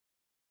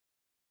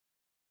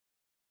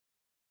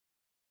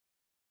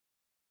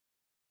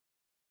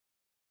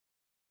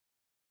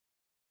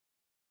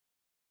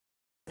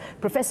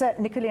Professor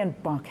Nicoline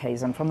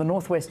Barkhuizen from the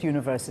Northwest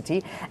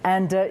University,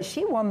 and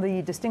she won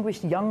the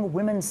Distinguished Young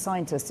Women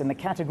Scientist in the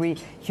category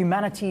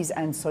Humanities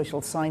and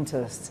Social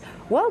Scientists.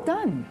 Well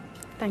done.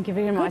 Thank you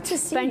very much. Good to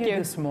see you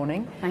this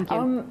morning. Thank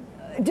you.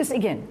 Just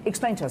again,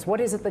 explain to us, what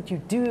is it that you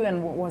do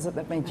and what was it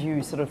that made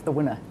you sort of the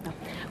winner?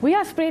 We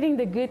are spreading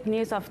the good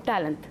news of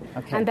talent.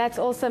 Okay. And that's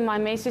also my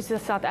message to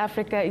South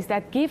Africa, is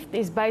that GIFT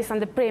is based on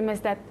the premise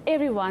that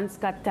everyone's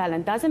got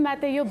talent. Doesn't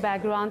matter your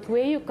background,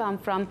 where you come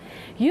from,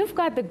 you've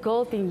got the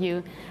gold in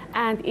you.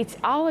 And it's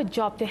our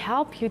job to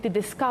help you to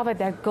discover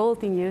that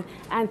gold in you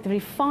and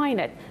refine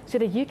it so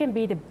that you can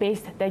be the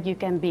best that you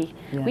can be.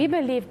 Yeah. We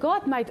believe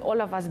God made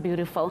all of us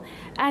beautiful.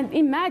 And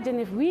imagine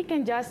if we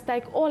can just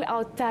take all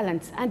our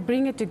talents and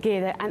bring it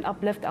together and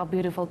uplift our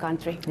beautiful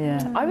country.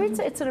 Yeah, I would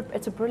say it's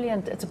a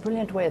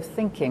brilliant way of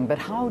thinking. But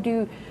how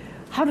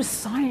does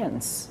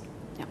science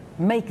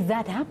make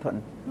that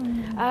happen?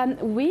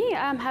 We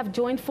have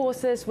joined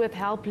forces with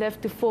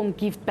Helplift to form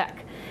GIFT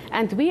Back.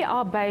 And we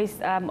are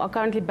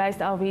currently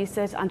based our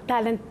research on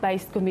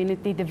talent-based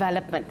community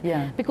development.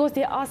 Yeah. Because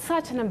there are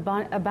such an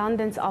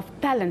abundance of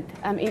talent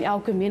in our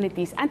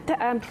communities.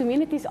 And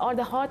communities are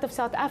the heart of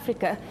South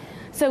Africa.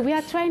 So we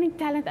are training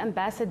talent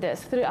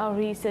ambassadors through our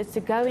research to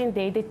go in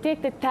there,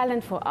 detect the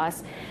talent for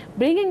us,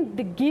 bringing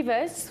the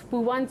givers who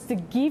want to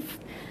give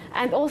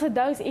and also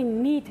those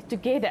in need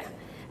together.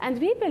 And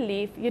we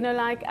believe,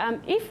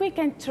 if we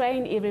can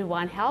train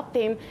everyone, help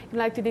them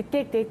to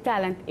detect their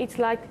talent, it's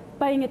like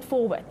paying it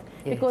forward.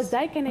 Yes. Because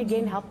they can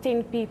again help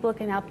 10 people,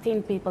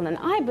 and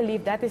I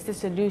believe that is the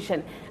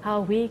solution,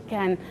 how we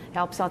can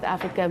help South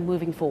Africa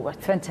moving forward.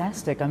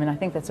 Fantastic. I mean, I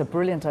think that's a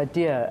brilliant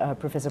idea,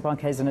 Professor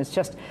Barkhuizen. It's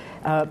just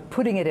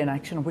putting it in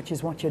action, which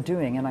is what you're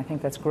doing, and I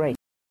think that's great.